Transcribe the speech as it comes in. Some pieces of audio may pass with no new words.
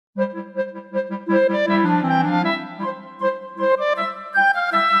Hello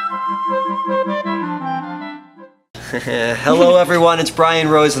everyone, it's Brian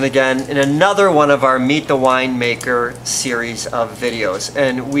Rosen again in another one of our Meet the Winemaker series of videos.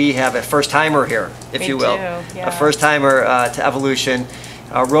 And we have a first-timer here, if you will. Yeah. A first-timer to Evolution,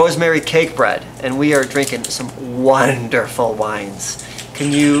 Rosemary Cakebread. And we are drinking some wonderful wines.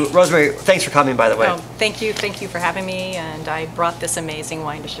 Can you, Rosemary, thanks for coming, by the way. Oh, thank you for having me, and I brought this amazing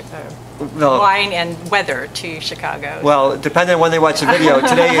wine to Chicago. Wine and weather to Chicago. Well, depending on when they watch the video,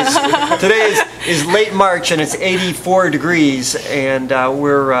 today is late March and it's 84 degrees, and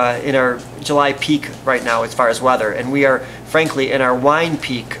we're in our July peak right now as far as weather, and we are frankly in our wine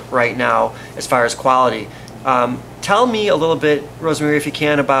peak right now as far as quality. Tell me a little bit, Rosemary, if you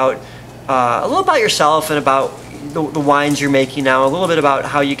can, about a little about yourself and about the wines you're making now, a little bit about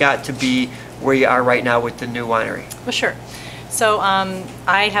how you got to be where you are right now with the new winery. Well, sure. So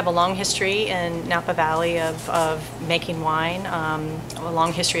I have a long history in Napa Valley of making wine, a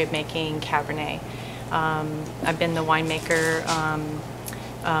long history of making Cabernet. I've been the winemaker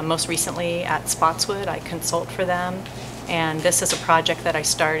most recently at Spotswood. I consult for them, and this is a project that I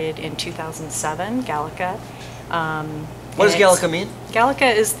started in 2007, Gallica. What does Gallica mean?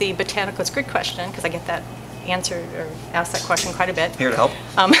 Gallica is the botanical, it's a good question because I get that answered or asked that question quite a bit. Here to help.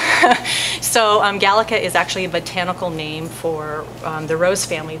 Gallica is actually a botanical name for the rose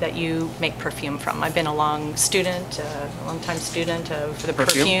family that you make perfume from. I've been a long time student of the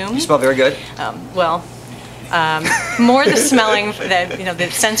perfume. You smell very good. More the smelling, the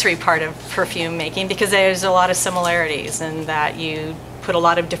sensory part of perfume making, because there's a lot of similarities in that you put a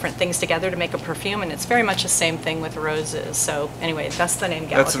lot of different things together to make a perfume, and it's very much the same thing with roses. So anyway, that's the name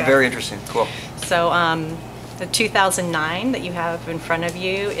Gallica. That's very interesting. Cool. So the 2009 that you have in front of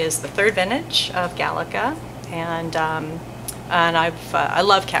you is the third vintage of Gallica, and I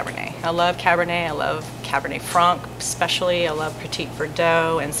love Cabernet. I love Cabernet Franc especially. I love Petit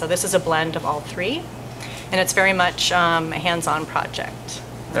Verdot, and so this is a blend of all three, and it's very much a hands-on project.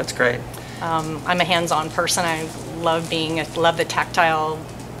 That's great. I'm a hands-on person. I love the tactile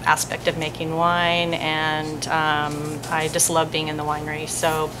aspect of making wine, and I just love being in the winery.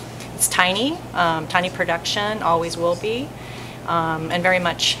 So it's tiny production, always will be, and very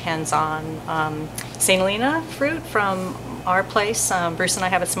much hands-on. St. Helena fruit from our place. Bruce and I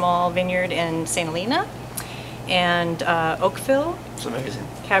have a small vineyard in St. Helena, and Oakville. It's amazing.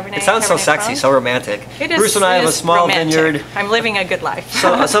 Cabernet. It sounds so sexy, Franc. so romantic. It is. Bruce and I have a small romantic. vineyard. I'm living a good life.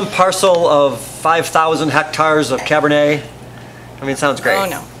 So, some parcel of 5,000 hectares of Cabernet. I mean, it sounds great. Oh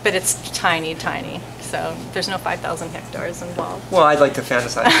no, but it's tiny. So there's no 5,000 hectares involved. Well, I'd like to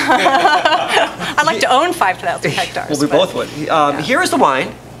fantasize. I'd like to own 5,000 hectares. Well, we both would. Here is the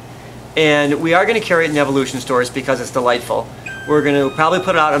wine, and we are going to carry it in Evolution stores because it's delightful. We're going to probably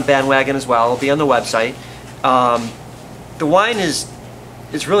put it out on Bandwagon as well. It'll be on the website. The wine is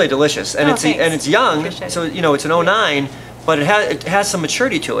really delicious, and it's young. Appreciate so it's an 09, but it has some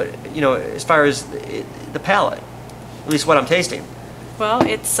maturity to it. As far as the palate, at least what I'm tasting. Well,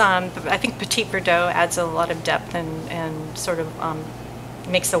 it's I think Petit Verdot adds a lot of depth and sort of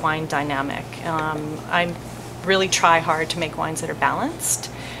makes the wine dynamic. I really try hard to make wines that are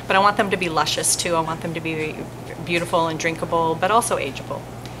balanced, but I want them to be luscious too. I want them to be beautiful and drinkable, but also ageable.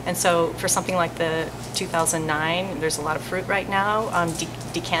 And so for something like the 2009, there's a lot of fruit right now.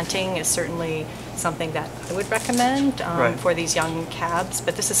 Decanting is certainly something that I would recommend for these young cabs,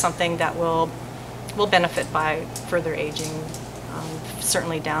 but this is something that will benefit by further aging,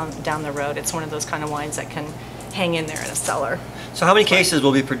 certainly down the road. It's one of those kind of wines that can hang in there in a cellar. So how many cases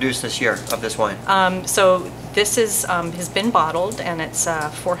will be produced this year of this wine? So this has been bottled, and it's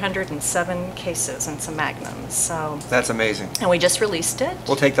 407 cases and some magnums. So that's amazing. And we just released it.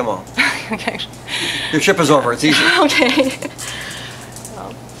 We'll take them all. Okay. Your trip is over. It's easy. Okay.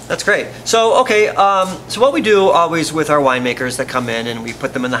 That's great. So so what we do always with our winemakers that come in and we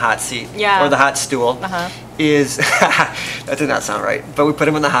put them in the hot seat or the hot stool is that did not sound right, but we put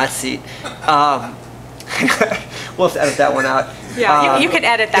them in the hot seat. We'll have to edit that one out. Yeah, you could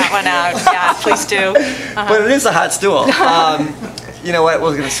edit that one out. Yeah, please do. But it is a hot stool. You know what?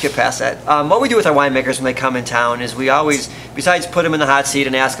 We're going to skip past that. What we do with our winemakers when they come in town is we always, besides put them in the hot seat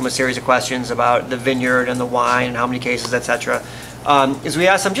and ask them a series of questions about the vineyard and the wine and how many cases, etc., is we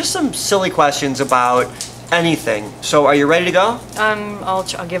ask them just some silly questions about anything. So are you ready to go? I'll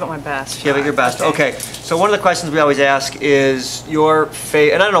give it my best. Give it your best. Okay. So one of the questions we always ask is your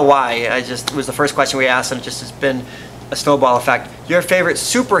favorite, and I don't know why, it was the first question we asked, and it just has been a snowball effect. Your favorite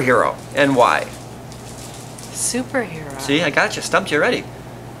superhero and why? Superhero. See, I got you. Stumped you already.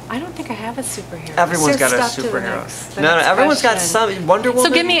 I don't think I have a superhero. Everyone's got a Stop to the superhero. next- No, next everyone's got question. some. Wonder Woman.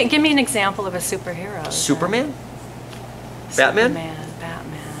 So give me an example of a superhero. then. Superman? Batman? Superman,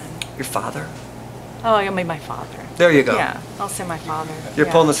 Batman. Your father? Oh, I mean my father. There you go. Yeah, I'll say my father. You're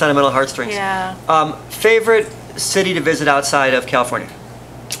yeah. pulling the sentimental heartstrings. Yeah. Favorite city to visit outside of California?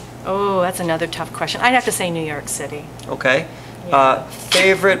 Oh, that's another tough question. I'd have to say New York City. Okay. Yeah.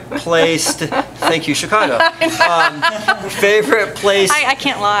 Favorite place to, thank you, Chicago. Favorite place, I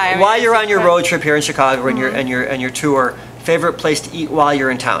can't lie. I mean, while you're it's on your a- road trip here in Chicago and your tour, favorite place to eat while you're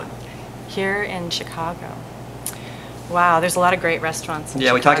in town? Here in Chicago. Wow, there's a lot of great restaurants in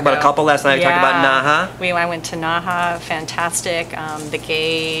Yeah, we talked about a Chicago. couple last night. We talked about Naha. I went to Naha, fantastic. The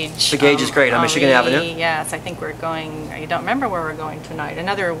Gauge. The Gauge is great on Michigan Avenue. Yes, I think we're going, I don't remember where we're going tonight.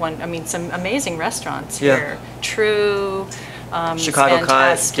 Another one, I mean, some amazing restaurants Yeah. here. True. Chicago Cut,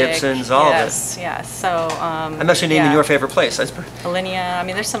 fantastic. Gibson's, all of it. Yes, yes. So, I'm actually naming yeah. your favorite place. Alinea. I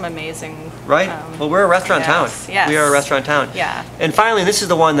mean, there's some amazing. Right? Well, we're a restaurant town. Yes. We are a restaurant town. Yeah. And finally, this is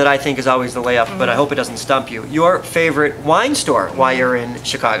the one that I think is always the layup, but I hope it doesn't stump you. Your favorite wine store while you're in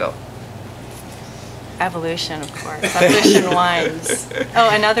Chicago? Evolution, of course. Evolution Wines. Oh,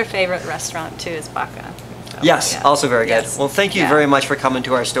 another favorite restaurant too is Baca. So, Yes, yeah. also very good. Yes. Well, thank you Yeah. very much for coming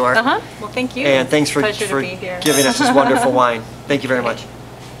to our store. Well, thank you. And thanks for Pleasure to be here. giving us this wonderful wine. Thank you very much.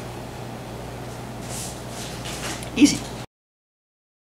 Easy.